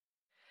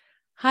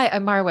Hi,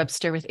 I'm Mara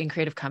Webster with In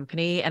Creative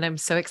Company, and I'm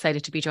so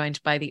excited to be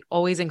joined by the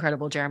always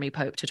incredible Jeremy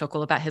Pope to talk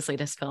all about his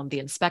latest film, The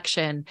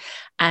Inspection.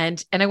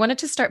 And I wanted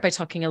to start by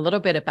talking a little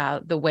bit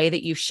about the way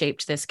that you've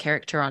shaped this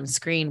character on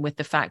screen with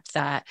the fact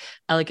that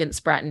Elegance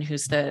Bratton,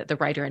 who's the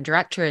writer and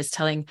director, is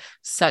telling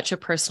such a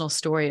personal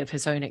story of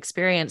his own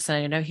experience.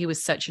 And I know he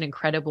was such an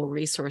incredible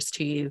resource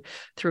to you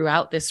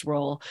throughout this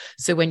role.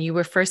 So when you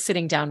were first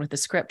sitting down with the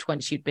script,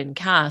 once you'd been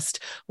cast,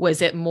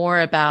 was it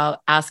more about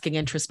asking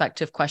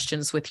introspective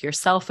questions with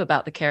yourself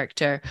about the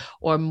character,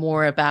 or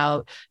more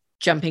about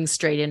jumping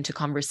straight into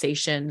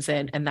conversations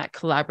and that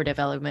collaborative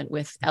element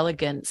with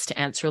Elegance to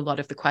answer a lot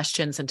of the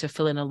questions and to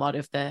fill in a lot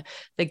of the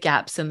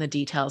gaps and the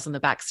details and the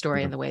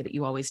backstory in the way that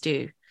you always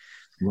do?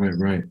 Right,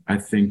 right. I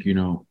think,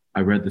 I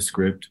read the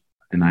script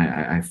and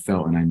I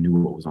felt and I knew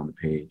what was on the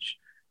page,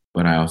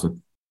 but I also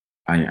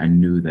I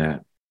knew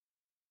that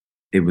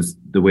it was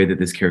the way that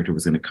this character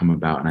was going to come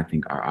about. And I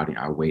think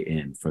our way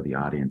in for the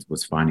audience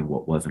was finding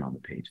what wasn't on the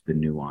page, the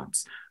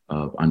nuance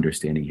of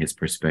understanding his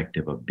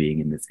perspective of being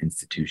in this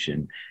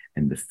institution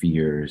and the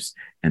fears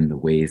and the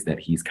ways that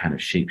he's kind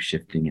of shape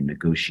shifting and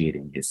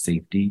negotiating his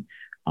safety.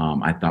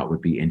 I thought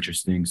would be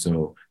interesting.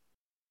 So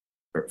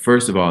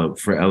first of all,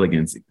 for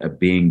Elegance,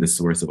 being the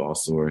source of all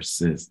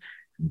sources,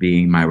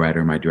 being my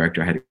writer, my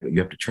director, you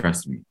have to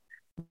trust me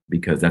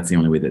because that's the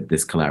only way that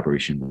this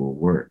collaboration will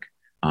work.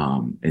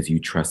 As you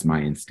trust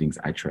my instincts,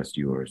 I trust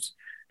yours.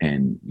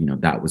 And,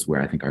 that was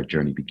where I think our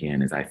journey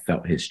began, as I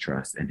felt his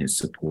trust and his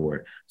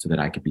support so that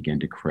I could begin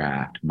to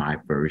craft my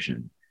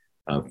version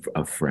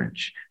of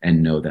French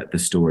and know that the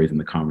stories and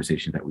the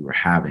conversations that we were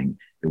having,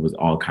 it was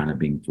all kind of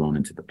being thrown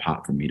into the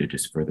pot for me to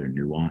just further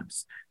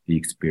nuance the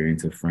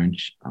experience of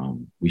French.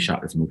 We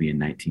shot this movie in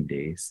 19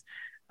 days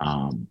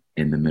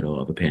in the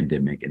middle of a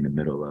pandemic, in the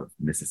middle of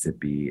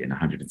Mississippi in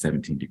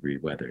 117-degree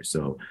weather.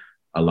 So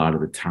a lot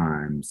of the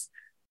times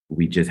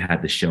we just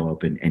had to show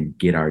up and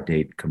get our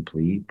date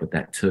complete. But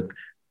that took,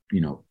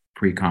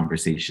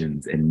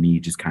 pre-conversations and me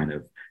just kind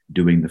of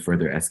doing the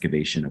further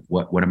excavation of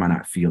what am I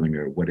not feeling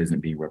or what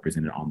isn't being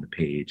represented on the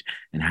page,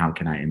 and how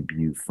can I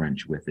imbue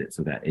French with it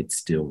so that it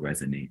still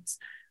resonates,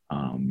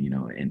 in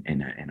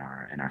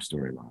our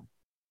storyline.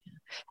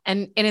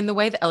 And in the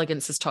way that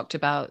Elegance has talked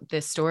about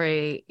this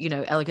story,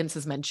 Elegance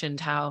has mentioned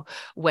how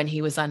when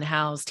he was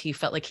unhoused, he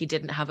felt like he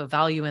didn't have a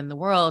value in the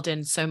world.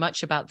 And so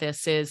much about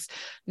this is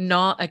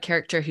not a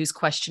character who's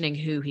questioning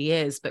who he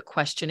is, but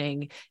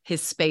questioning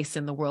his space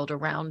in the world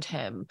around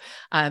him.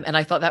 And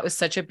I thought that was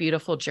such a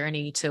beautiful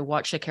journey to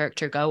watch a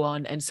character go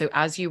on. And so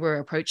as you were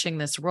approaching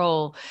this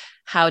role,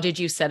 how did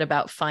you set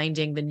about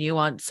finding the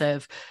nuance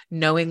of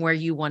knowing where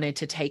you wanted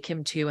to take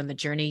him to and the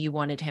journey you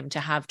wanted him to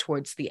have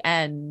towards the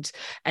end,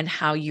 and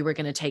how you were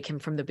going to take him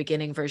from the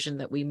beginning version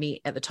that we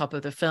meet at the top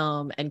of the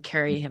film and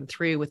carry him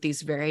through with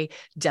these very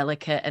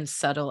delicate and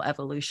subtle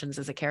evolutions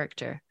as a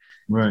character?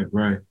 Right,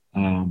 right.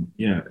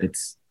 Yeah,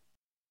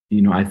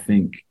 I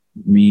think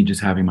me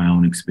just having my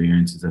own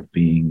experiences of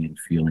being and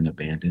feeling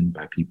abandoned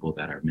by people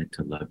that are meant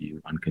to love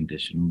you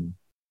unconditionally,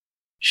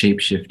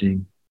 shape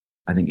shifting.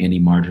 I think any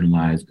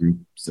marginalized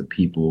groups of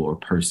people or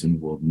person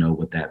will know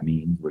what that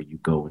means, where you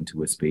go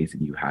into a space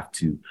and you have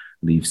to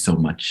leave so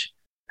much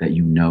that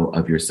you know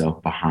of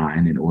yourself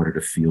behind in order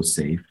to feel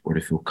safe or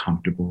to feel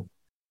comfortable.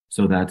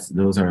 So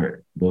those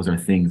are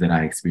things that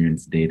I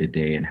experience day to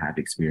day and have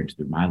experienced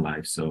through my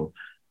life. So,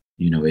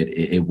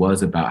 it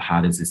was about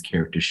how does this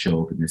character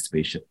show up in this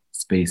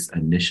space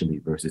initially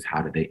versus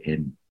how do they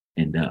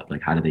end up,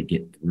 like how do they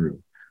get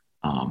through.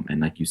 And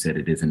like you said,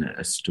 it isn't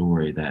a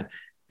story that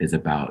is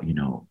about,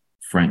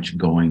 French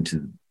going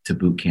to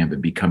boot camp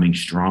and becoming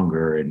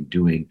stronger and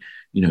doing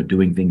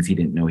things he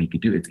didn't know he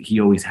could do.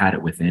 He always had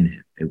it within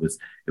him.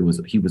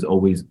 He was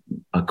always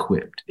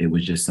equipped. It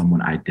was just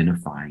someone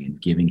identifying and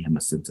giving him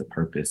a sense of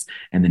purpose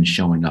and then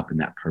showing up in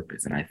that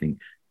purpose. And I think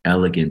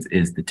Elegance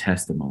is the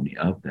testimony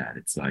of that.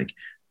 It's like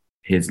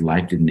his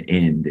life didn't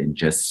end in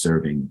just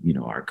serving,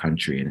 our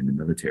country and in the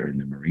military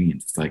and the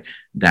Marines. It's like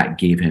that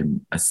gave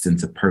him a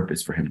sense of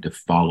purpose for him to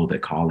follow the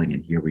calling.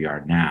 And here we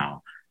are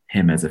now,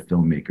 him as a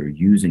filmmaker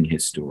using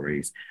his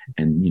stories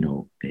and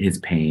his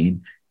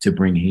pain to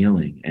bring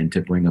healing and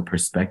to bring a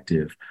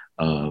perspective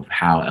of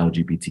how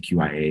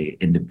LGBTQIA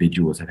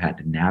individuals have had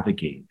to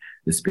navigate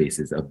the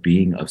spaces of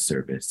being of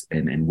service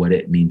and what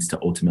it means to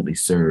ultimately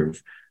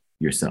serve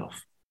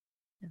yourself.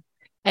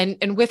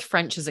 And with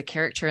French as a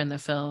character in the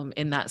film,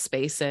 in that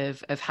space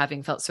of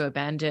having felt so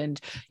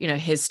abandoned,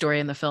 his story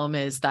in the film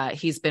is that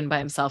he's been by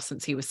himself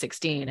since he was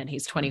 16 and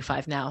he's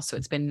 25 now. So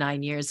it's been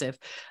 9 years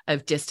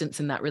of distance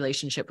in that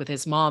relationship with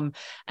his mom.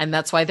 And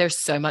that's why there's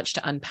so much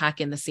to unpack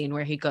in the scene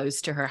where he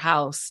goes to her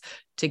house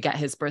to get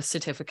his birth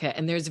certificate.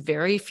 And there's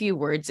very few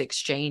words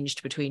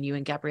exchanged between you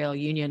and Gabrielle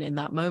Union in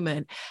that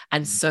moment,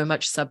 and so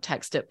much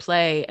subtext at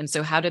play. And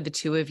so how did the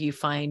two of you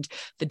find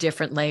the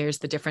different layers,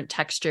 the different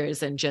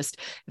textures, and just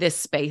this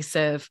space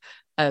of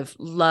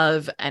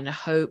love and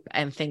hope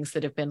and things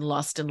that have been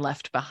lost and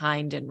left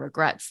behind and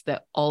regrets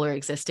that all are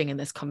existing in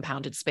this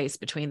compounded space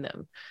between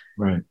them?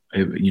 Right.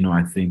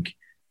 I think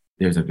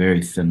there's a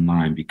very thin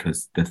line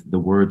because the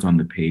words on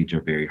the page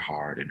are very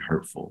hard and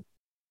hurtful.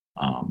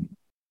 Um,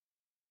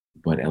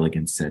 but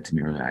Elegance said to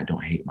me earlier, I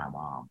don't hate my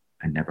mom.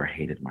 I never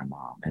hated my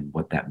mom. And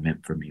what that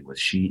meant for me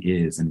was she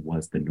is and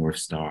was the North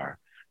Star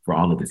for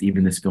all of this.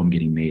 Even this film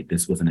getting made,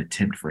 this was an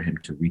attempt for him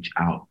to reach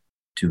out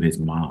to his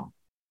mom.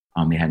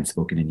 They hadn't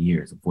spoken in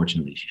years.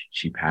 Unfortunately,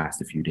 she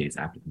passed a few days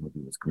after the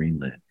movie was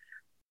greenlit.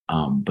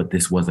 But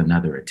this was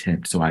another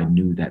attempt. So I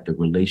knew that the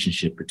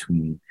relationship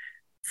between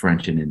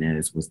French and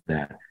Inez was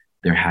that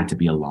there had to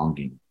be a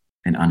longing,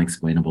 an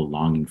unexplainable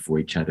longing for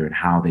each other, and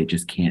how they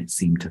just can't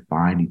seem to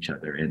find each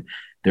other. And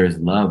there's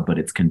love, but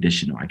it's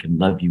conditional. I can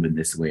love you in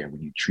this way, or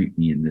when you treat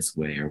me in this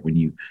way, or when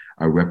you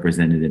are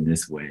represented in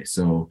this way.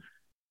 So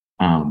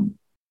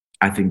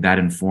I think that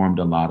informed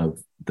a lot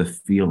of the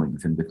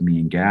feelings. And with me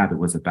and Gab, it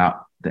was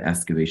about the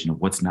excavation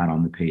of what's not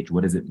on the page.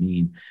 What does it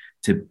mean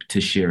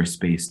to share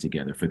space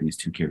together for these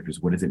two characters?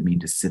 What does it mean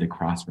to sit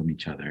across from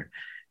each other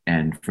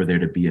and for there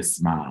to be a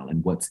smile,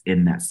 and what's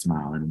in that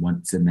smile, and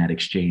what's in that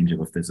exchange of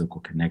a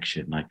physical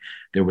connection? Like,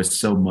 there was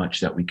so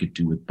much that we could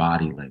do with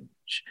body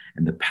language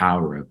and the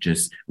power of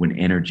just when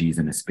energy's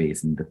in a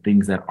space and the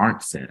things that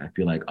aren't said. I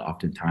feel like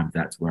oftentimes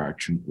that's where our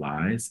truth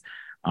lies,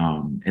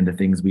 and the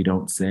things we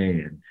don't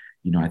say.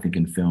 And I think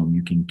in film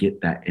you can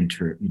get that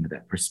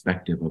that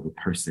perspective of a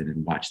person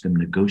and watch them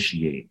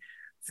negotiate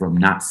from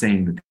not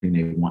saying the thing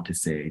they want to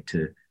say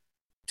to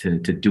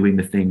doing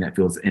the thing that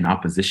feels in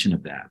opposition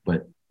of that,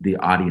 but the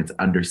audience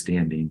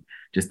understanding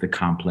just the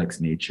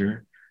complex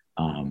nature.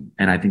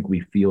 And I think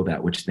we feel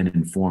that, which then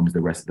informs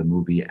the rest of the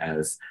movie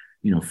as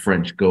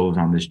French goes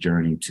on this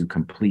journey to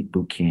complete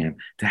boot camp,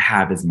 to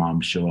have his mom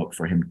show up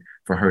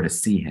for her to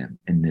see him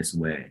in this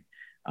way,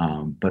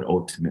 but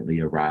ultimately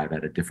arrive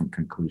at a different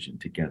conclusion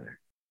together.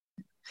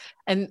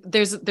 And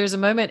there's a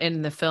moment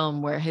in the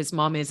film where his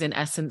mom is in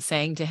essence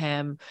saying to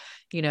him,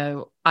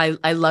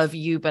 I love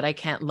you, but I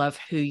can't love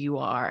who you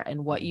are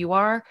and what you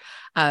are,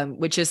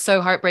 which is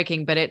so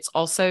heartbreaking. But it's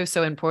also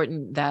so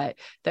important that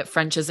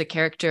French as a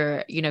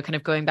character, kind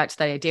of going back to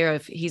that idea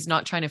of he's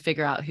not trying to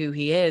figure out who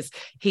he is.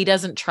 He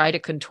doesn't try to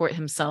contort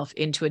himself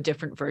into a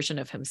different version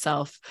of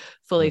himself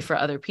fully for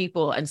other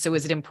people. And so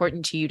is it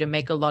important to you to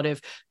make a lot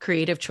of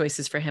creative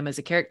choices for him as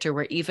a character,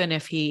 where even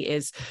if he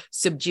is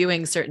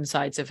subduing certain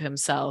sides of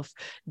himself,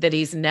 that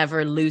he's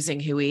never losing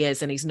who he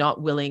is, and he's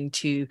not willing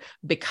to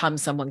become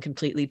someone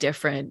completely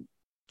different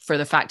for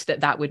the fact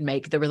that would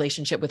make the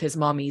relationship with his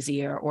mom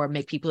easier or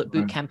make people at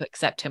boot camp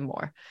accept him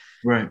more?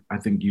 Right. I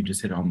think you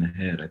just hit on the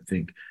head. I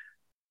think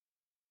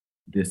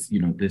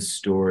this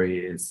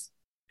story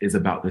is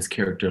about this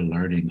character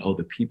learning,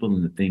 the people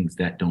and the things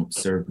that don't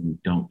serve me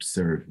don't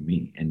serve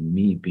me, and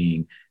me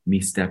being me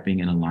stepping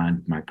in line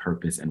with my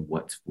purpose and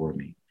what's for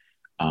me.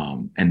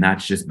 And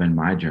that's just been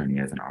my journey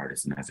as an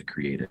artist and as a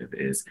creative,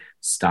 is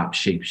stop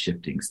shape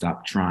shifting,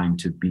 stop trying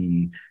to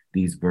be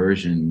these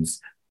versions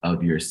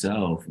of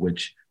yourself,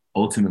 which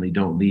ultimately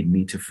don't lead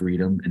me to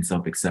freedom and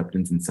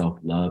self-acceptance and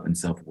self-love and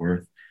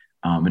self-worth,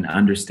 and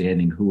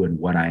understanding who and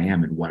what I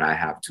am and what I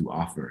have to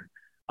offer.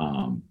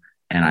 And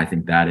I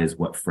think that is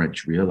what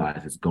French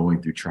realizes,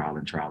 going through trial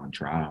and trial and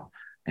trial,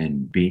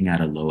 and being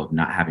at a low of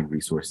not having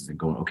resources and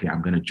going, okay,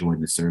 I'm going to join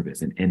the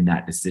service. And in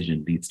that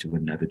decision leads to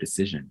another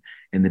decision.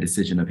 And the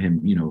decision of him,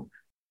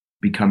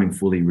 becoming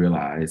fully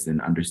realized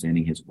and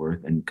understanding his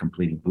worth and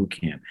completing boot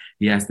camp,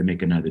 he has to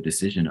make another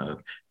decision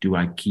of, do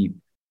I keep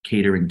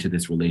catering to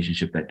this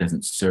relationship that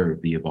doesn't serve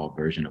the evolved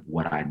version of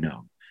what I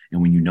know? And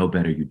when you know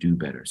better, you do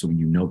better. So when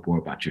you know more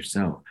about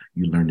yourself,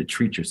 you learn to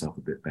treat yourself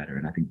a bit better.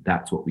 And I think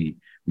that's what we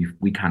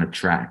kind of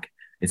track,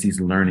 is he's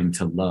learning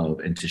to love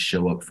and to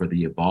show up for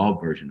the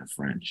evolved version of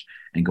French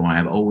and going,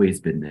 I've always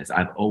been this.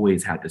 I've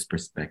always had this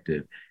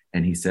perspective.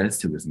 And he says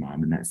to his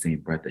mom in that same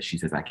breath that she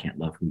says, I can't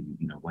love who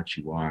what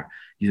you are.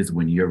 He says,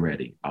 when you're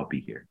ready, I'll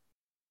be here.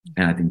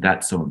 And I think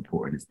that's so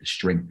important, is the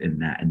strength in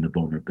that and the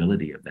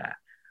vulnerability of that,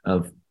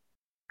 of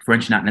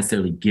French not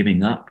necessarily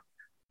giving up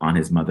on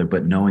his mother,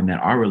 but knowing that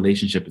our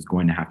relationship is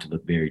going to have to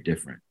look very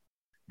different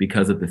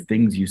because of the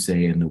things you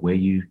say and the way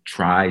you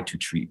try to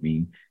treat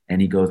me.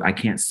 And he goes, I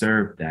can't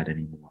serve that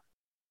anymore.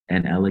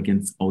 And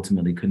Elegance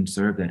ultimately couldn't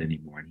serve that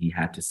anymore. And he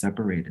had to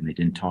separate, and they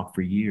didn't talk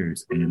for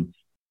years. And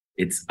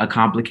it's a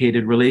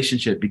complicated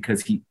relationship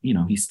because he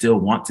still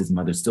wants his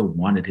mother, still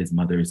wanted his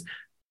mother's,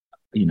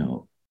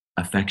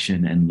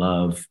 affection and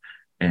love,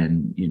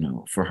 and,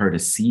 for her to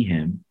see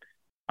him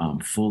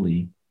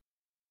fully.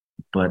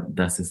 But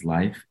thus is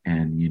life.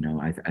 And,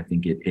 I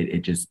think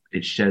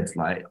it sheds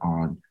light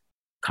on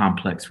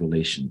complex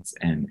relations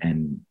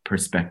and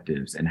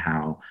perspectives, and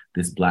how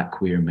this Black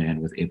queer man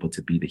was able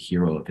to be the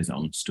hero of his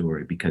own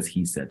story because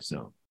he said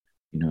so.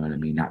 You know what I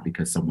mean? Not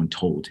because someone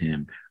told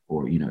him,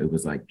 or, it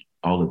was like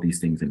all of these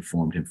things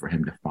informed him for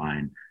him to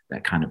find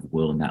that kind of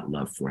will and that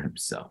love for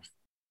himself.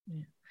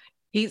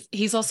 Yeah.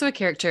 He's also a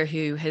character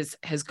who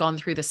has gone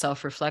through the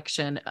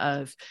self-reflection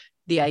of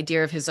the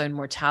idea of his own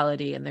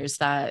mortality. And there's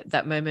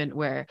that moment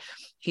where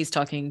he's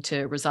talking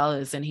to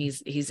Rosales, and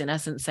he's in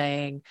essence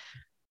saying,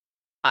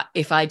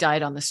 if I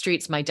died on the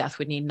streets, my death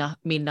would mean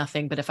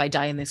nothing. But if I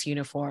die in this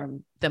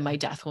uniform, then my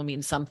death will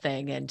mean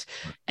something.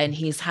 And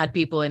he's had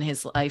people in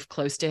his life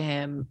close to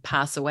him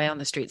pass away on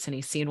the streets, and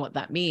he's seen what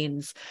that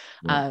means.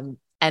 Right.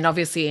 And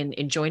obviously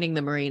in joining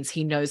the Marines,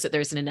 he knows that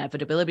there's an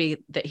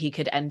inevitability that he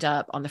could end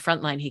up on the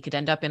front line. He could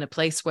end up in a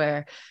place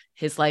where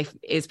his life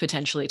is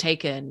potentially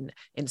taken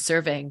in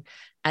serving.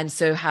 And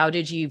so how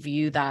did you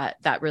view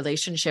that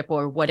relationship,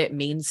 or what it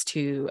means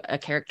to a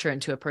character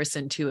and to a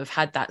person to have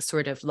had that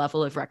sort of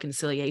level of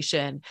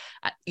reconciliation,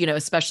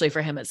 especially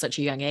for him at such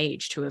a young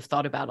age, to have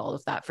thought about all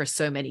of that for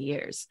so many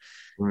years?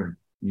 Right.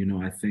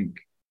 I think,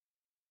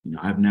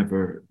 I've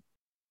never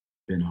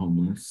been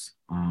homeless.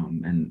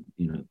 And,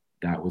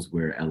 that was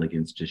where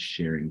Elegance just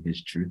sharing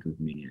his truth with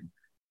me and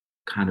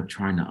kind of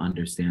trying to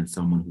understand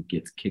someone who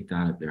gets kicked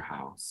out of their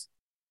house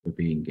for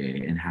being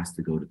gay and has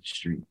to go to the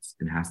streets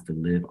and has to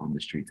live on the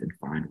streets and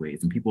find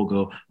ways. And people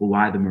go, well,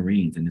 why the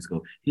Marines? And just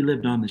go, he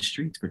lived on the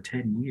streets for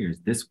 10 years.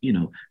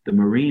 The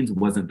Marines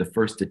wasn't the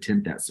first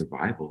attempt at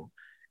survival.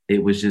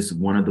 It was just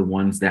one of the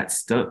ones that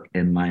stuck.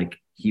 And like,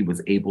 he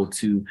was able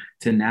to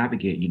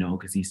navigate,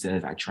 because he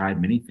says, I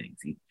tried many things.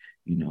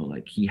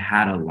 He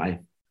had a life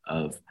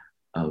of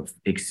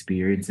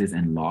experiences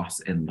and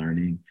loss and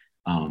learning.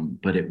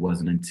 But it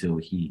wasn't until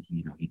he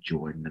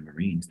joined the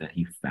Marines that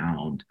he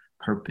found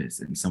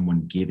purpose and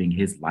someone giving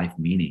his life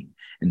meaning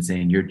and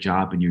saying, your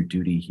job and your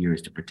duty here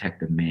is to protect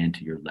the man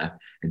to your left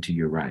and to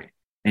your right.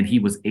 And he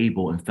was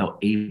able and felt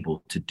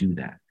able to do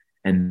that.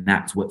 And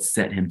that's what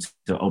set him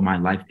to, oh, my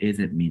life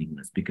isn't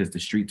meaningless because the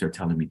streets are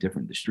telling me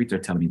different. The streets are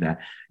telling me that,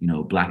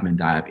 Black men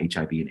die of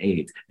HIV and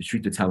AIDS. The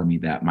streets are telling me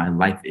that my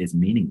life is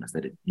meaningless,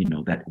 that,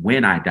 that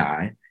when I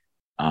die,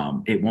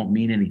 it won't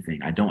mean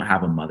anything. I don't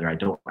have a mother. I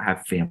don't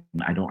have family.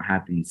 I don't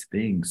have these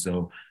things.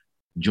 So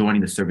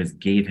joining the service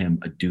gave him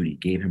a duty,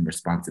 gave him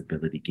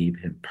responsibility, gave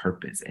him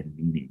purpose and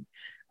meaning.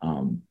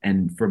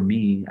 And for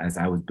me, as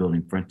I was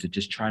building Front, to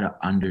just try to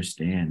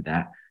understand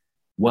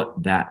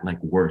what that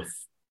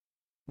worth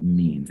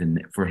means.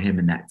 And for him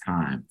in that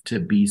time to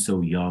be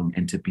so young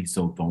and to be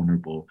so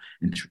vulnerable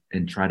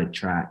and try to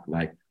track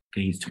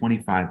okay, he's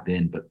 25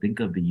 then, but think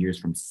of the years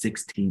from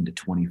 16 to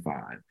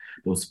 25,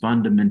 those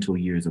fundamental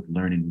years of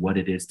learning what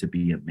it is to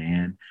be a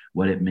man,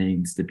 what it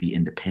means to be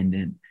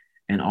independent,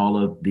 and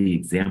all of the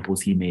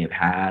examples he may have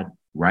had,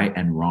 right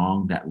and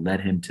wrong, that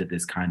led him to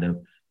this kind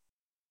of,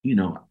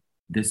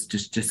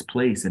 this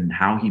place, and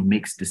how he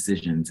makes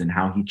decisions and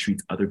how he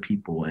treats other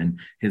people and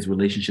his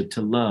relationship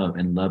to love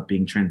and love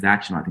being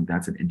transactional. I think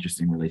that's an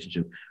interesting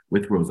relationship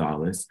with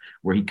Rosales,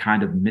 where he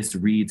kind of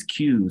misreads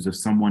cues of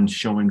someone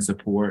showing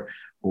support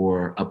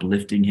or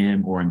uplifting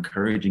him or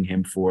encouraging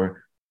him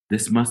for,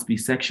 this must be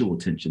sexual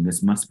tension.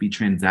 This must be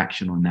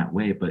transactional in that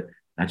way. But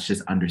that's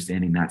just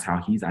understanding that's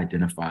how he's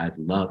identified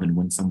love. And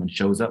when someone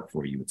shows up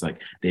for you, it's like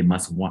they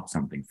must want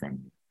something from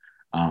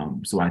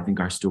you. So I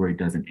think our story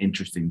does an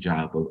interesting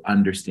job of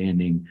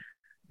understanding,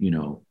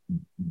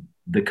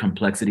 the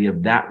complexity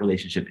of that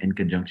relationship in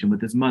conjunction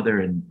with his mother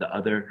and the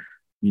other,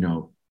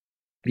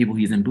 people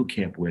he's in boot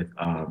camp with,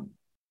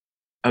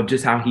 of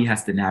just how he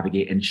has to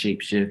navigate and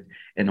shapeshift,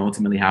 and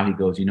ultimately how he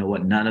goes,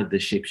 none of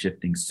this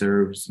shapeshifting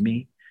serves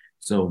me.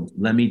 So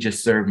let me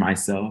just serve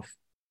myself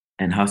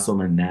and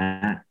hustle in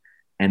that.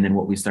 And then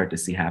what we start to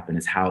see happen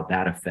is how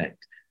that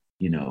affect,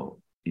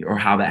 or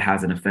how that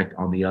has an effect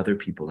on the other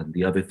people and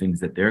the other things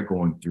that they're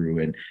going through.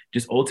 And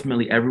just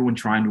ultimately everyone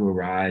trying to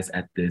arise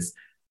at this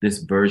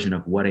version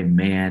of what a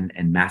man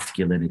and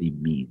masculinity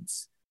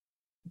means,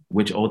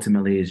 which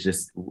ultimately is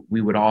just,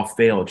 we would all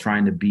fail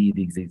trying to be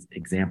these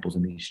examples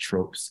and these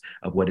tropes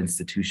of what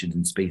institutions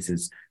and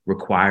spaces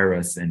require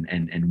us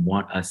and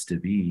want us to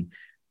be,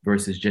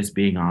 versus just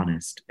being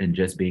honest and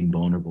just being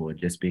vulnerable and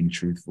just being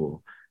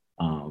truthful.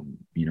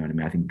 You know what I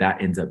mean? I think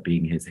that ends up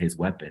being his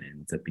weapon, and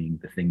ends up being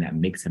the thing that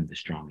makes him the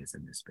strongest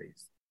in this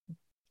space.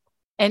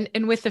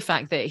 And with the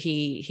fact that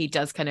he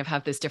does kind of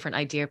have this different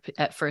idea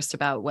at first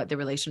about what the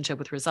relationship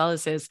with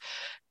Rosales is,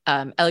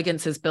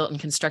 Elegance has built and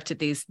constructed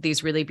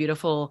these really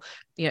beautiful,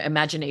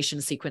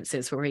 imagination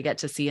sequences where we get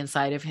to see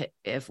inside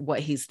of what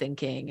he's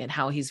thinking and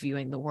how he's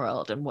viewing the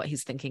world and what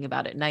he's thinking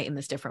about at night in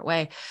this different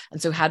way.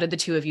 And so how did the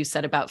two of you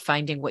set about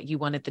finding what you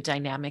wanted the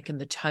dynamic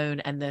and the tone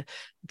and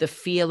the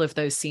feel of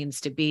those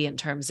scenes to be in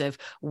terms of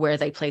where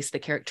they place the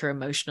character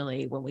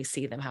emotionally when we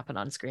see them happen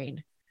on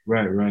screen?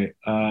 Right.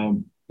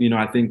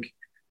 I think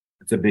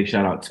it's a big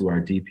shout out to our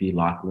DP,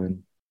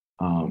 Lachlan,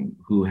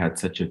 who had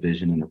such a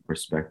vision and a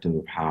perspective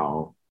of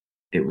how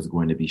it was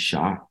going to be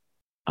shot.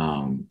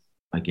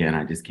 Again,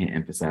 I just can't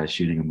emphasize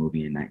shooting a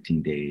movie in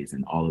 19 days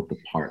and all of the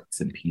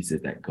parts and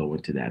pieces that go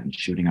into that, and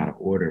shooting out of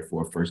order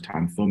for a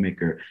first-time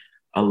filmmaker.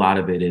 A lot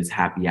of it is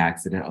happy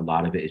accident. A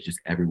lot of it is just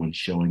everyone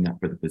showing up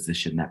for the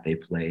position that they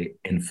play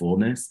in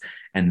fullness,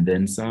 and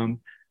then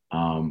some.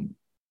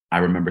 I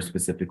remember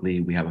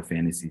specifically, we have a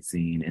fantasy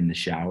scene in the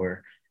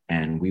shower,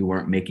 and we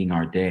weren't making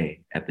our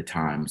day at the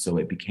time. So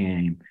it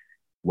became,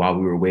 while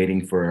we were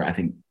waiting for, I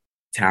think,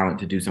 talent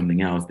to do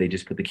something else, they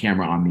just put the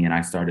camera on me, and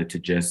I started to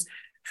just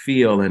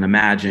feel and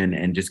imagine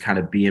and just kind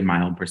of be in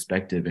my own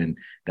perspective. And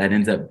that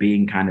ends up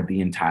being kind of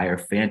the entire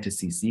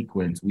fantasy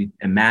sequence. We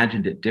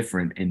imagined it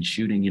different in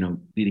shooting,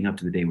 leading up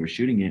to the day we're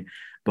shooting it.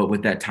 But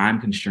with that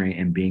time constraint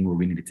and being where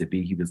we needed to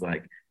be, he was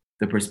like,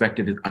 the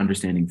perspective is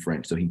understanding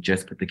French. So he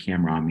just put the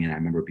camera on me, and I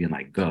remember being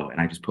like, go.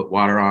 And I just put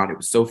water on. It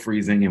was so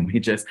freezing. And we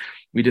just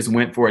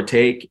went for a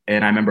take.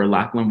 And I remember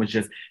Lachlan was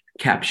just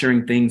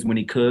capturing things when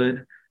he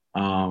could.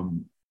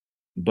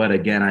 But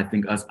again, I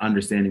think us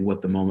understanding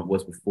what the moment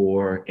was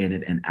before, in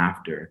it, and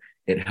after,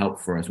 it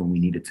helped for us when we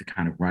needed to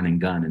kind of run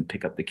and gun and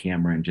pick up the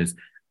camera, and just,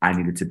 I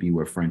needed to be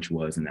where French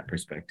was in that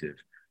perspective.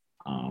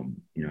 You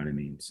know what I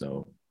mean?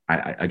 So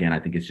I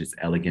think it's just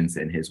elegance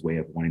and his way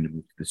of wanting to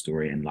move to the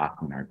story, and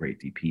Lachlan, our great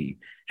DP,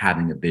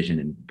 having a vision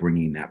and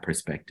bringing that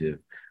perspective.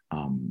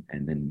 And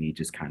then me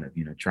just kind of,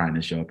 trying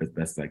to show up as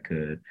best I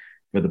could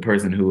for the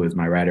person who is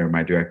my writer and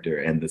my director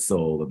and the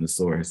soul and the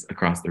source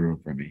across the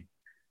room for me.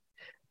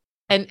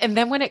 And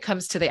then when it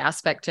comes to the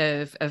aspect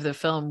of the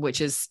film, which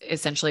is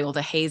essentially all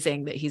the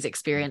hazing that he's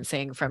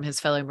experiencing from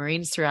his fellow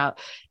Marines throughout,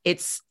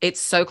 it's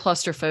so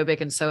claustrophobic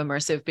and so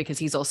immersive because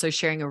he's also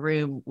sharing a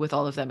room with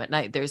all of them at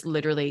night. There's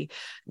literally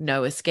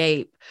no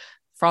escape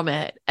from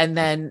it. And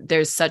then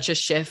there's such a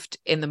shift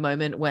in the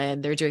moment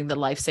when they're doing the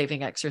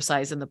life-saving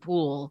exercise in the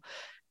pool.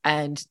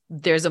 And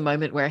there's a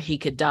moment where he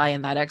could die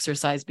in that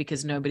exercise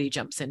because nobody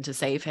jumps in to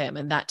save him.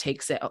 And that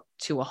takes it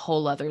to a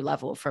whole other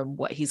level from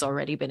what he's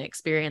already been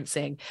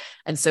experiencing.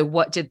 And so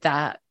what did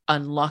that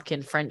unlock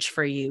in French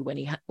for you when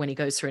he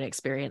goes through an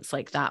experience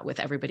like that with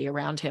everybody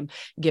around him,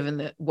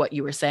 given what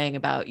you were saying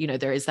about,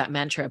 there is that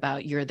mantra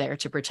about you're there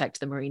to protect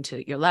the Marine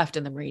to your left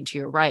and the Marine to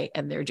your right,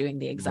 and they're doing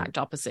the exact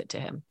opposite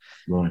to him.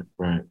 Right.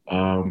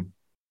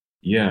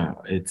 Yeah,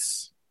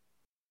 it's,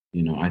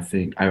 I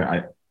think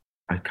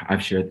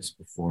I've shared this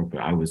before,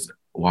 but I was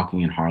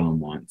walking in Harlem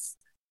once,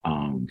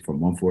 from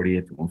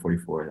 140th to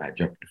 144th. I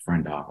dropped a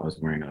friend off. I was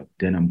wearing a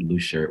denim blue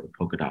shirt with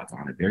polka dots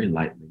on it, very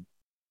lightly.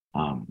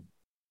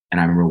 And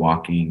I remember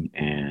walking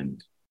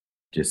and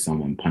just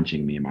someone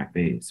punching me in my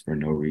face for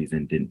no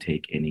reason, didn't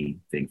take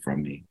anything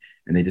from me.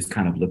 And they just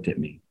kind of looked at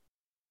me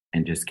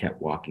and just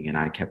kept walking. And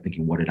I kept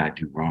thinking, what did I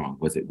do wrong?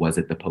 Was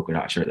it the polka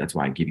dot shirt? That's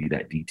why I give you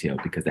that detail,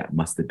 because that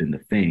must have been the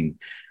thing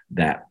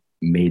that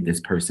made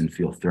this person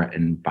feel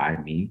threatened by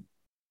me.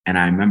 And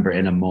I remember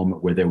in a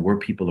moment where there were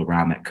people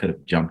around that could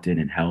have jumped in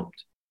and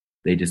helped,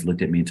 they just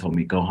looked at me and told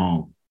me, go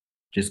home,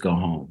 just go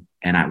home.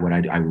 And I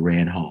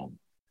ran home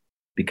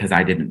because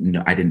I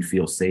didn't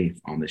feel safe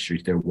on the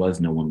streets. There was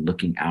no one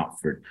looking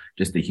out for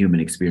just the human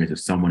experience. If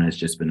someone has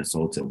just been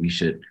assaulted, we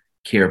should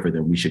care for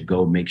them. We should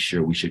go make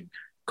sure, we should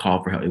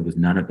call for help. It was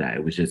none of that.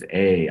 It was just,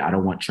 hey, I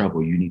don't want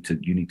trouble. You need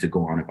to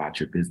go on about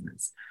your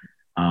business.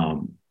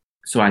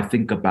 So I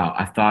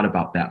thought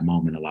about that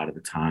moment a lot of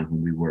the time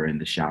when we were in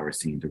the shower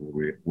scenes, or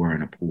we were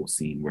in a pool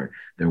scene where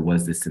there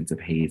was this sense of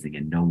hazing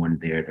and no one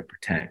there to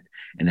protect,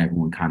 and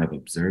everyone kind of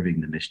observing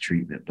the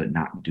mistreatment but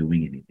not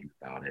doing anything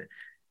about it,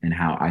 and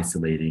how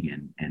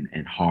isolating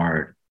and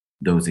hard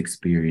those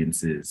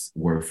experiences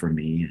were for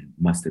me, and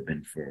must have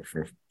been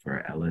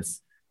for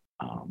Ellis,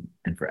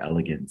 and for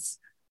Elegance.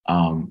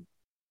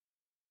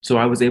 So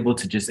I was able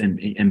to just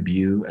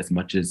imbue as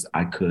much as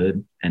I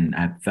could, and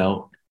I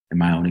felt in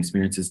my own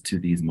experiences to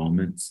these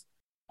moments.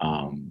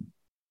 And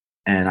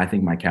I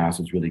think my cast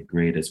was really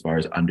great as far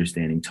as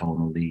understanding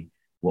tonally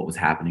what was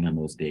happening on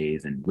those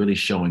days, and really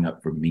showing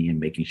up for me and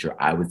making sure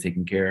I was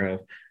taken care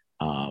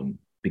of.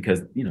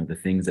 Because, the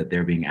things that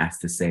they're being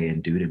asked to say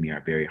and do to me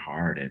are very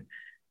hard. And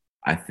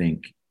I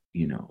think,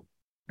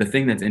 the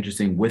thing that's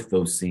interesting with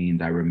those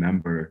scenes, I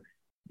remember,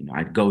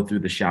 I'd go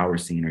through the shower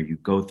scene, or you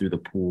go through the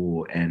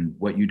pool, and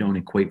what you don't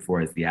equate for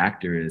as the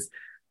actor is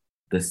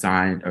the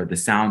sign or the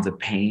sounds of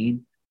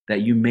pain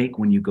that you make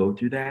when you go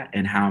through that,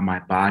 and how my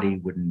body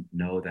wouldn't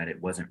know that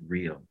it wasn't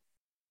real.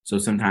 So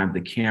sometimes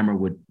the camera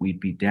we'd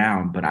be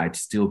down, but I'd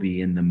still be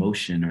in the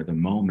motion or the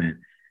moment.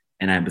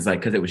 And I was like,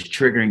 because it was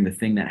triggering the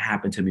thing that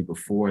happened to me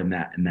before, in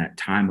that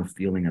time of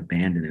feeling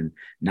abandoned and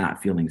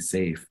not feeling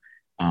safe,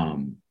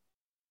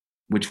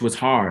 which was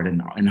hard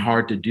and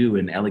hard to do.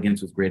 And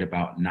Elegance was great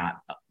about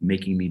not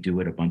making me do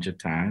it a bunch of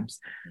times,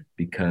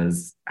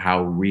 because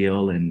how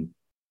real and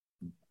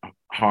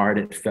hard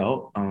it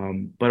felt,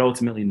 but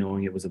ultimately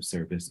knowing it was of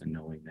service, and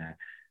knowing that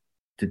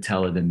to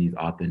tell it in these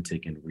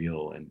authentic and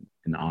real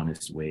and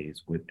honest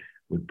ways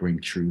would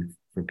bring truth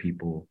for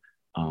people,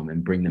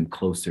 and bring them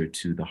closer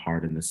to the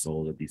heart and the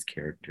soul of these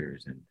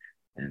characters,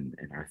 and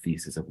our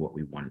thesis of what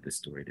we wanted the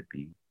story to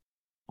be.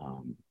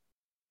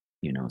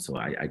 So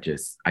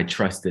I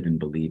trusted and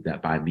believed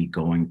that by me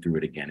going through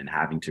it again and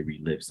having to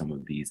relive some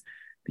of these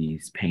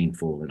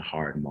painful and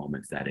hard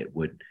moments, that it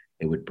would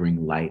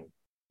bring light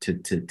to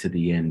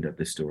the end of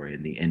the story,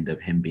 and the end of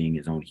him being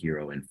his own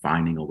hero and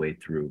finding a way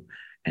through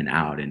and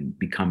out, and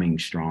becoming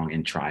strong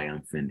and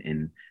triumphant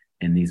in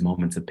these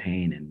moments of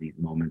pain, and these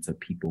moments of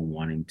people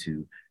wanting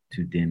to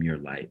dim your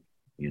light.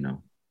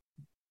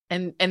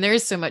 And there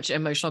is so much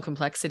emotional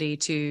complexity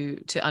to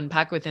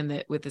unpack within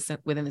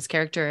this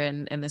character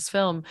and this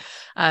film.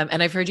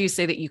 And I've heard you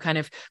say that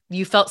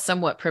you felt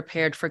somewhat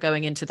prepared for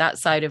going into that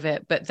side of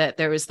it, but that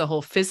there was the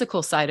whole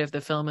physical side of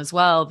the film as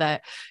well,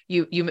 that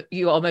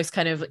you almost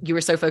kind of, you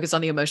were so focused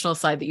on the emotional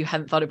side that you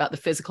hadn't thought about the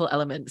physical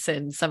elements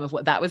and some of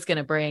what that was going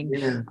to bring.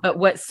 Yeah. But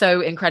what's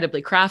so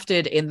incredibly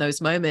crafted in those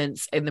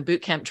moments in the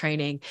boot camp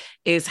training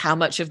is how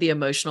much of the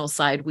emotional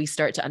side we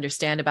start to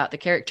understand about the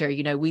character.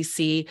 We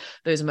see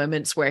those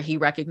moments where he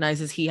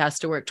recognizes he has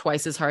to work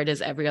twice as hard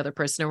as every other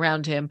person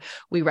around him.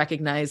 We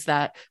recognize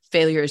that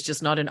failure is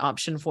just not an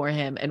option for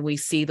him. And we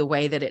see the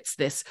way that it's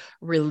this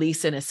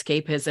release and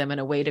escapism and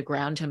a way to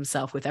ground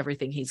himself with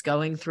everything he's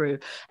going through.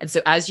 And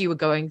so as you were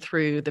going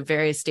through the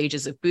various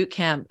stages of boot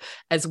camp,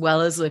 as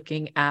well as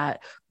looking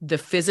at the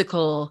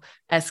physical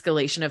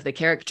escalation of the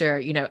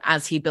character,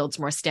 as he builds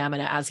more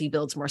stamina, as he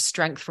builds more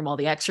strength from all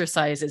the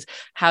exercises,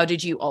 how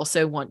did you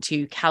also want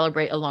to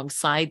calibrate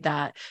alongside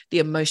that the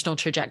emotional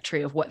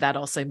trajectory of what that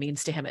also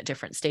means to him at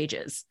different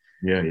stages?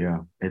 Yeah.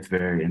 It's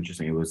very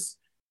interesting. It was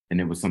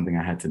something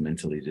I had to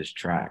mentally just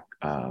track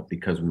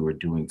because we were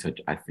doing such,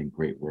 I think,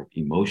 great work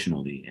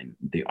emotionally and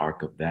the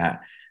arc of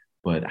that,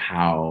 but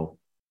how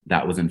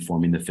that was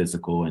informing the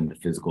physical and the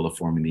physical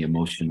informing the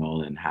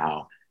emotional, and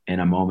how in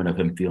a moment of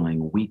him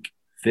feeling weak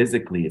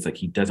physically, it's like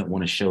he doesn't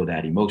want to show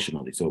that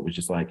emotionally. So it was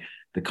just like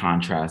the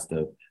contrast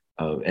of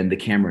and the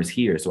camera's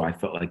here. So I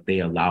felt like they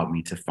allowed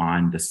me to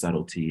find the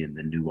subtlety and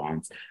the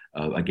nuance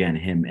of, again,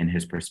 him and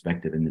his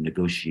perspective and the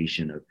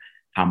negotiation of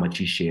how much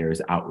he shares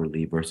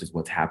outwardly versus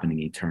what's happening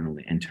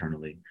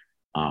internally.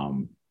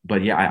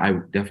 But yeah, I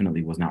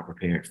definitely was not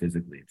prepared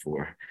physically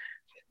for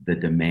the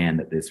demand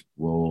that this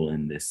role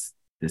and this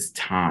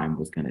time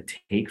was going to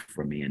take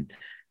from me. And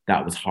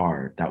that was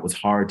hard. That was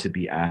hard to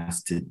be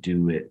asked to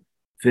do it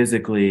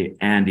physically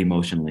and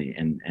emotionally.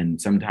 And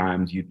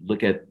sometimes you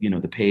look at,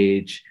 the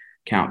page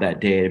count that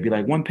day, it'd be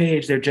like one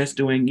page, they're just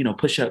doing,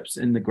 push-ups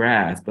in the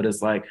grass, but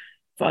it's like,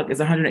 fuck, it's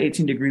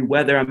 118-degree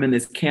weather. I'm in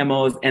this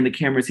camos and the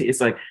camera's here.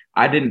 It's like,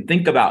 I didn't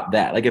think about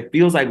that. Like, it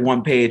feels like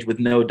one page with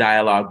no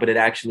dialogue, but it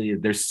actually,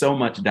 there's so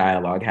much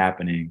dialogue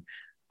happening.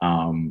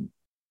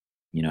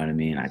 You know what I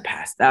mean? I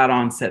passed out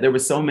on set. There were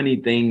so many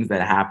things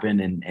that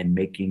happened in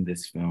making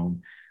this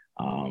film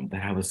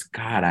that I was,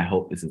 God, I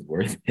hope this is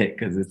worth it,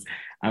 because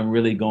I'm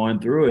really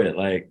going through it.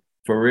 Like,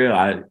 for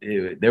real,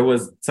 there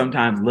was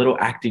sometimes little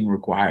acting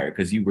required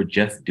because you were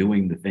just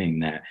doing the thing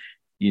that,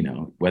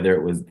 whether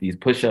it was these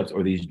push-ups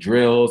or these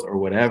drills or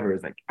whatever,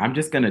 it's like, I'm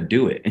just going to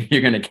do it and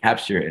you're going to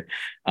capture it,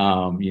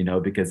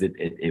 because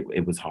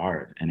it was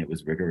hard and it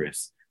was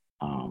rigorous,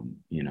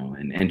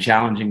 and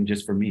challenging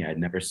just for me. I'd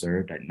never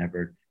served. I'd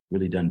never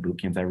really done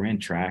boot camps. I ran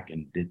track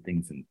and did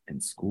things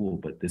in school,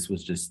 but this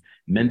was just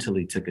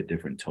mentally took a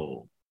different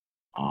toll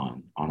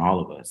on all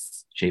of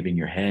us. Shaving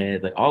your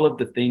head, like all of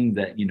the things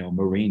that,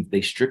 Marines,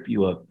 they strip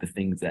you of the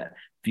things that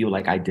feel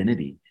like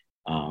identity.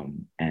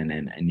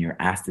 And you're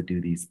asked to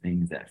do these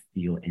things that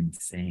feel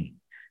insane.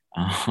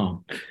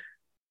 But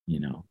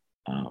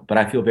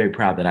I feel very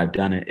proud that I've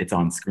done it. It's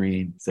on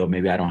screen, so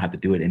maybe I don't have to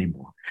do it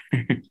anymore.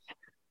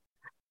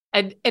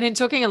 And in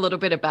talking a little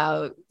bit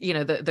about,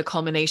 the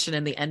culmination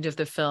and the end of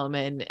the film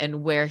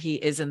and where he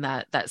is in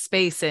that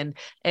space. And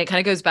it kind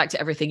of goes back to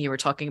everything you were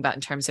talking about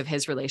in terms of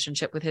his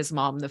relationship with his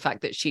mom, the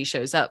fact that she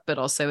shows up, but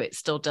also it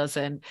still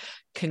doesn't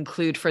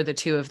conclude for the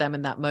two of them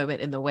in that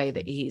moment in the way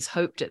that he's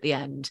hoped at the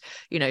end.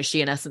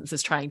 She in essence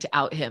is trying to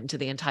out him to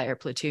the entire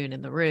platoon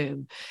in the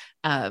room.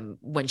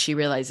 When she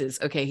realizes,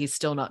 okay, he's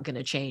still not going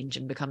to change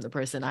and become the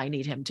person I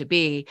need him to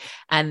be.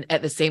 And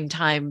at the same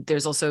time,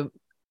 there's also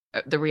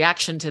the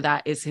reaction to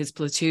that is his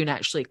platoon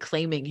actually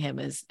claiming him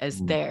as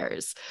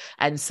theirs.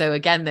 And so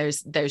again,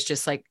 there's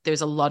just like,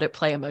 there's a lot at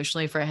play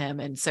emotionally for him.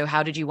 And so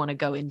how did you want to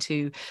go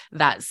into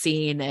that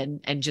scene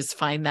and just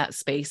find that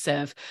space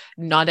of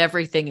not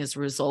everything is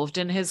resolved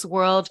in his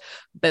world,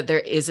 but there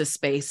is a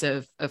space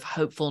of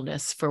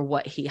hopefulness for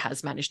what he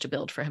has managed to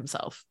build for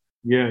himself?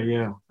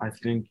 Yeah. I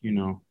think,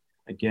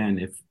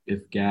 again,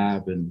 if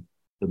Gab and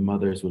the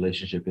mother's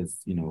relationship is,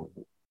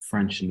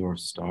 French North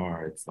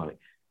Star, it's like,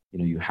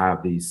 you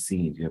have these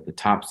scenes, you have the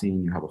top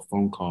scene, you have a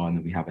phone call, and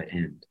then we have an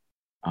end.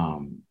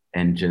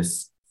 And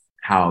just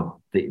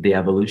how the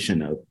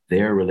evolution of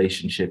their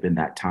relationship in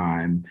that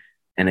time.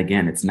 And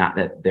again, it's not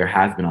that there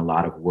has been a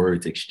lot of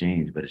words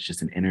exchanged, but it's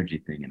just an energy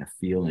thing and a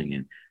feeling,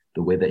 and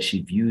the way that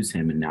she views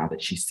him. And now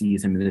that she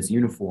sees him in this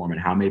uniform and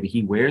how maybe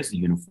he wears the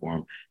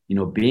uniform,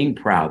 being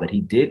proud that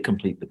he did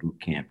complete the boot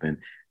camp. And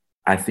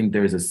I think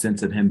there's a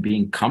sense of him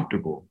being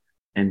comfortable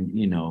and,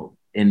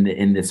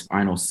 in this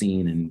final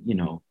scene,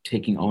 and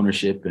taking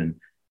ownership and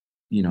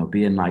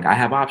being like, I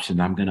have options,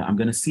 I'm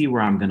gonna see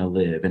where I'm gonna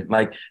live. And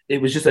like,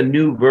 it was just a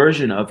new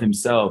version of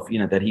himself,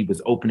 that he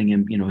was opening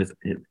him, his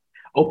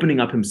opening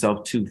up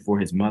himself to for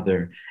his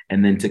mother.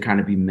 And then to kind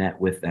of be met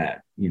with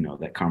that,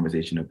 that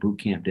conversation of boot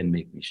camp didn't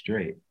make me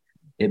straight.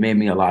 It made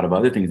me a lot of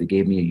other things. It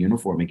gave me a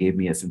uniform, it gave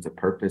me a sense of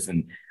purpose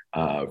and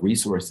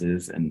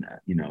resources. And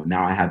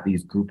now I have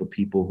these group of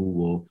people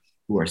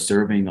who are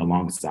serving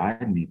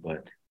alongside me.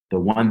 But the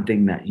one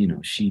thing that, you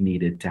know, she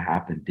needed to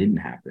happen didn't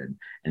happen.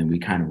 And we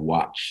kind of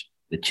watch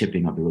the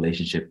chipping of the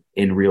relationship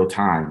in real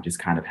time just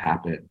kind of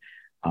happen.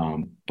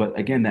 But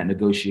again, that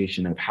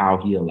negotiation of how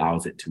he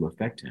allows it to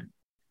affect him.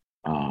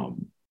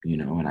 You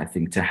know, and I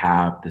think to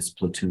have this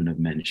platoon of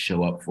men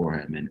show up for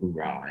him and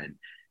hoorah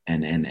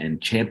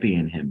and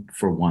champion him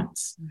for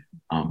once,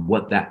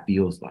 what that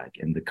feels like,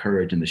 and the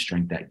courage and the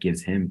strength that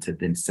gives him to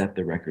then set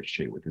the record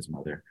straight with his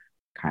mother,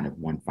 kind of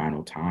one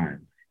final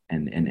time,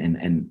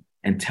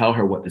 and tell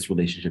her what this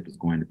relationship is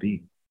going to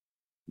be.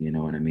 You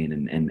know what I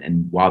mean?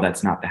 And while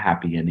that's not the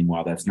happy ending,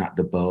 while that's not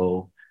the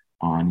bow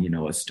on, you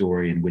know, a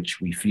story in which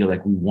we feel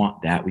like we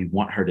want that, we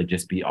want her to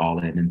just be all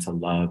in and to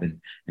love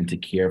and to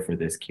care for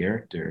this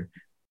character.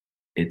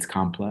 It's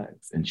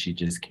complex, and she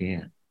just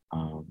can't.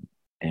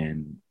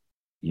 And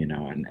you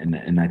know,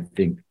 and I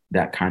think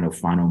that kind of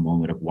final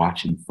moment of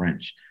watching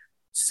French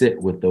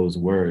sit with those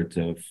words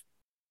of,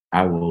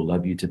 "I will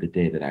love you to the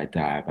day that I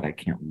die, but I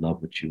can't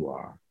love what you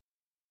are."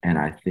 And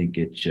I think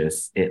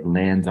it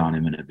lands on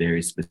him in a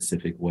very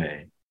specific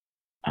way,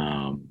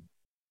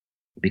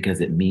 because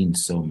it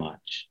means so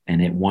much,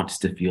 and it wants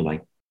to feel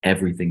like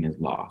everything is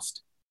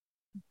lost.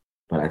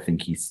 But I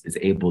think is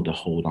able to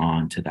hold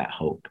on to that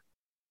hope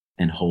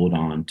and hold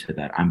on to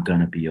that, I'm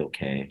going to be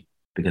okay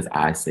because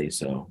I say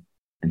so.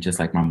 And just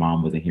like my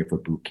mom wasn't here for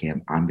boot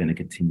camp, I'm going to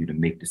continue to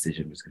make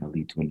decisions that's going to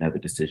lead to another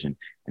decision,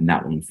 and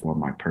that will inform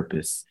my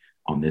purpose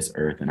on this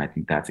earth. And I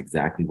think that's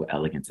exactly what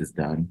Elegance has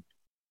done.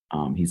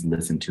 He's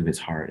listened to his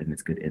heart and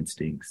his good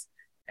instincts,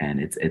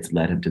 and it's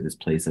led him to this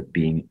place of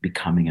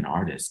becoming an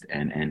artist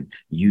and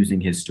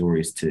using his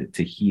stories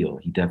to heal.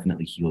 He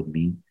definitely healed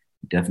me.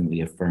 He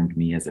definitely affirmed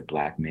me as a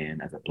Black man,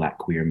 as a Black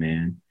queer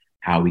man,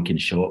 how we can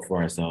show up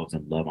for ourselves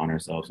and love on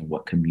ourselves, and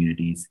what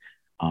communities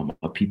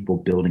of people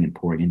building and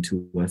pouring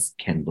into us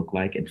can look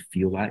like and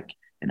feel like,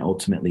 and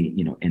ultimately,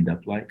 you know, end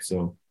up like.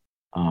 So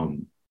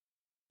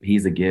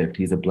he's a gift.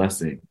 He's a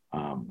blessing.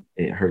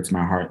 It hurts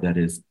my heart that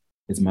his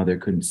mother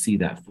couldn't see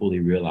that fully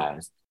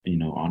realized, you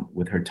know,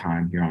 with her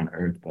time here on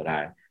earth. But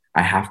I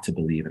have to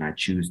believe, and I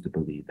choose to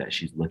believe, that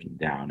she's looking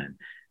down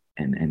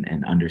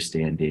and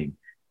understanding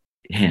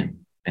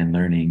him and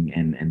learning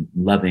and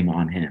loving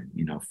on him,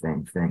 you know,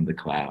 from the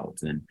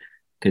clouds, and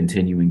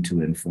continuing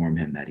to inform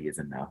him that he is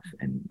enough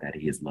and that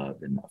he is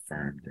loved and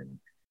affirmed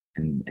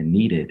and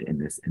needed in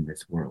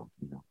this world,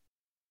 you know.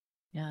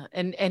 Yeah.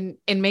 And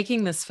in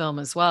making this film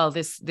as well,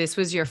 this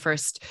was your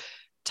first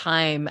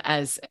time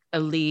as a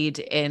lead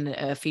in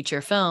a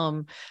feature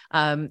film,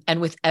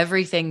 and with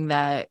everything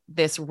that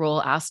this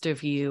role asked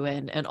of you,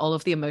 and all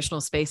of the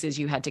emotional spaces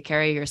you had to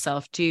carry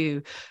yourself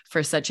to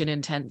for such an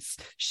intense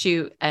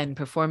shoot and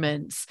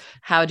performance,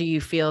 how do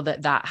you feel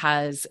that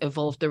has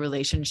evolved the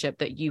relationship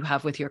that you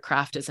have with your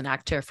craft as an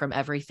actor from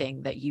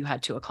everything that you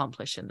had to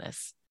accomplish in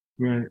this?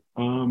 Right.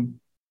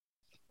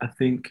 I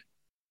think,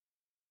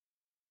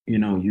 you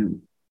know,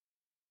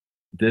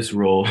 this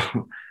role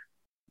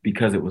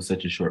because it was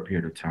such a short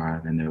period of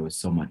time and there was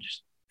so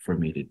much for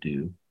me to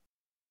do,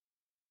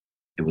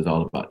 it was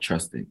all about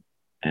trusting.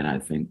 And I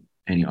think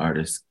any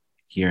artist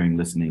hearing,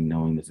 listening,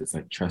 knowing this, it's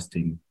like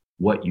trusting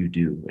what you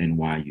do and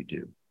why you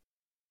do.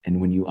 And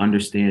when you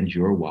understand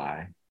your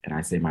why, and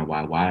I say my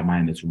why am I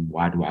in this room?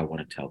 Why do I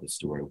want to tell the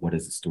story? What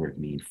does the story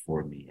mean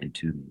for me and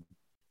to me?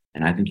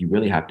 And I think you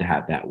really have to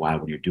have that why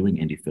when you're doing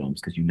indie films,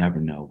 because you never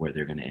know where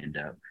they're going to end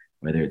up,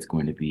 whether it's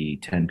going to be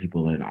 10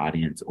 people in an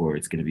audience or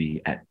it's going to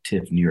be at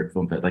TIFF, New York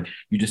Film Fest. Like,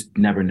 you just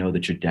never know the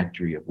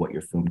trajectory of what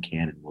your film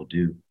can and will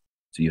do.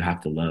 So you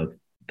have to love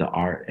the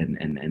art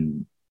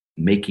and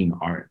making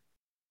art,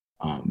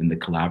 and the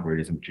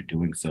collaborators and what you're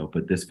doing. So,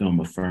 but this film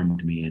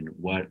affirmed me in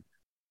what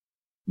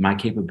my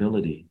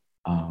capability,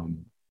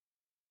 and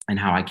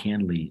how I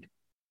can lead,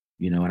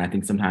 you know. And I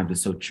think sometimes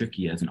it's so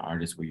tricky as an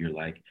artist where you're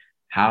like,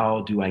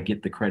 how do I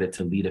get the credit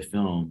to lead a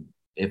film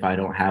if I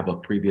don't have a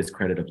previous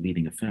credit of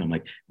leading a film?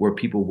 Like, where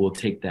people will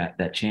take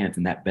that chance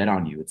and that bet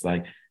on you. It's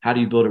like, how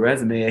do you build a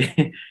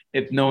resume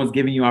if no one's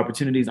giving you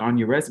opportunities on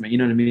your resume? You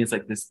know what I mean? It's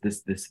like this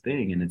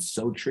thing, and it's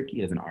so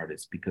tricky as an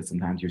artist because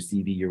sometimes your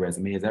CV, your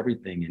resume is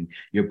everything, and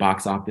your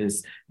box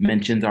office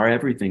mentions are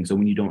everything. So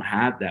when you don't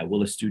have that,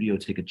 will a studio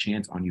take a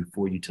chance on you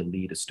for you to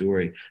lead a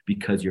story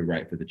because you're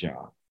right for the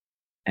job?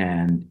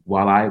 And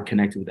while I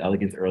connected with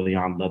Elegance early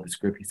on, loved the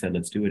script, he said,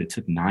 let's do it. It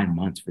took 9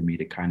 months for me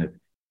to kind of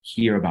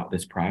hear about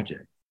this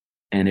project.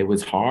 And it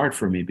was hard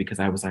for me because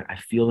I was like, I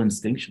feel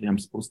instinctually I'm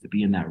supposed to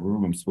be in that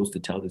room. I'm supposed to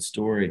tell this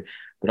story,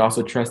 but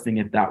also trusting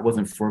if that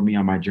wasn't for me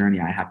on my journey,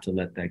 I have to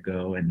let that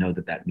go and know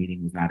that that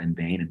meeting was not in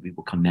vain, and we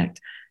will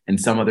connect in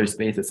some other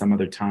space at some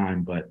other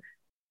time. But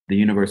the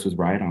universe was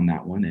right on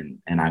that one.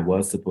 And I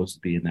was supposed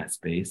to be in that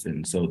space.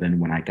 And so then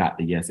when I got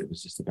the yes, it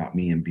was just about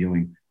me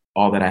imbuing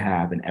all that I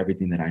have and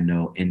everything that I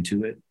know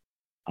into it.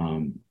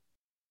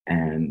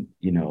 And,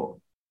 you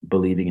know,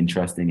 believing and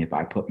trusting if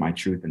I put my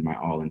truth and my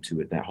all into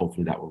it, that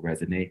hopefully that will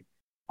resonate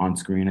on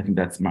screen. I think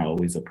that's my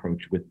always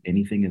approach with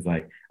anything, is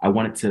like, I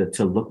want it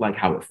to look like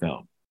how it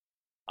felt.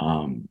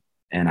 And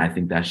I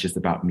think that's just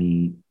about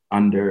me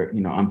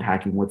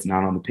unpacking what's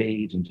not on the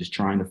page and just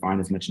trying to find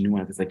as much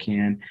nuance as I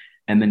can,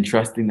 and then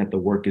trusting that the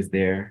work is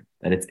there,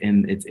 that it's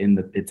in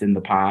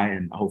the pie,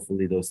 and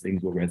hopefully those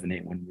things will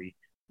resonate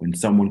when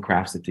someone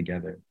crafts it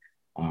together.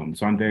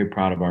 So I'm very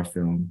proud of our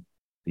film,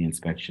 The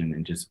Inspection,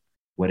 and just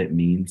what it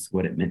means,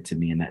 what it meant to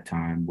me in that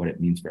time, what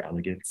it means for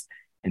elegance,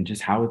 and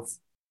just how it's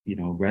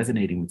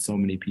resonating with so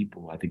many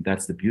people. I think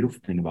that's the beautiful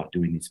thing about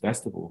doing these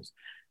festivals.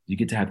 You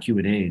get to have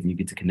Q&As and you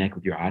get to connect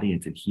with your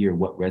audience and hear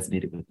what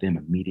resonated with them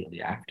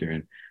immediately after.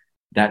 And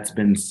that's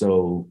been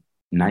so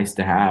nice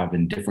to have,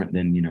 and different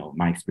than,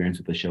 my experience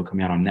with the show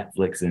coming out on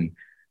Netflix, and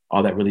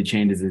all that really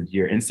changes is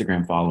your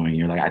Instagram following.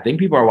 You're like, I think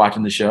people are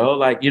watching the show,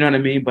 like, you know what I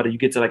mean? But you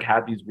get to like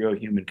have these real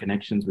human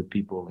connections with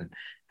people and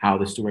how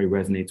the story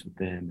resonates with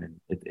them.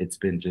 And it's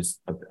been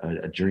just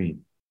a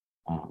dream,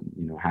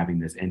 having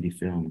this indie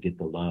film get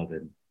the love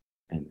and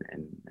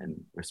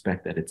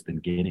respect that it's been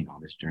getting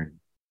on this journey.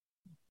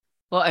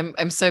 Well,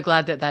 I'm so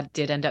glad that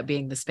did end up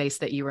being the space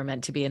that you were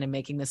meant to be in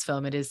making this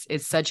film.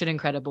 It's such an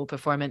incredible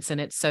performance,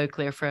 and it's so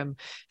clear from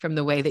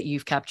the way that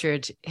you've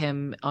captured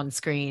him on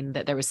screen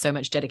that there was so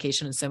much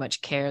dedication and so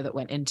much care that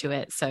went into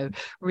it. So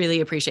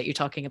really appreciate you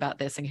talking about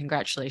this, and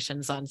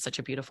congratulations on such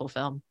a beautiful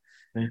film.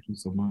 Thank you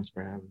so much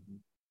for having me.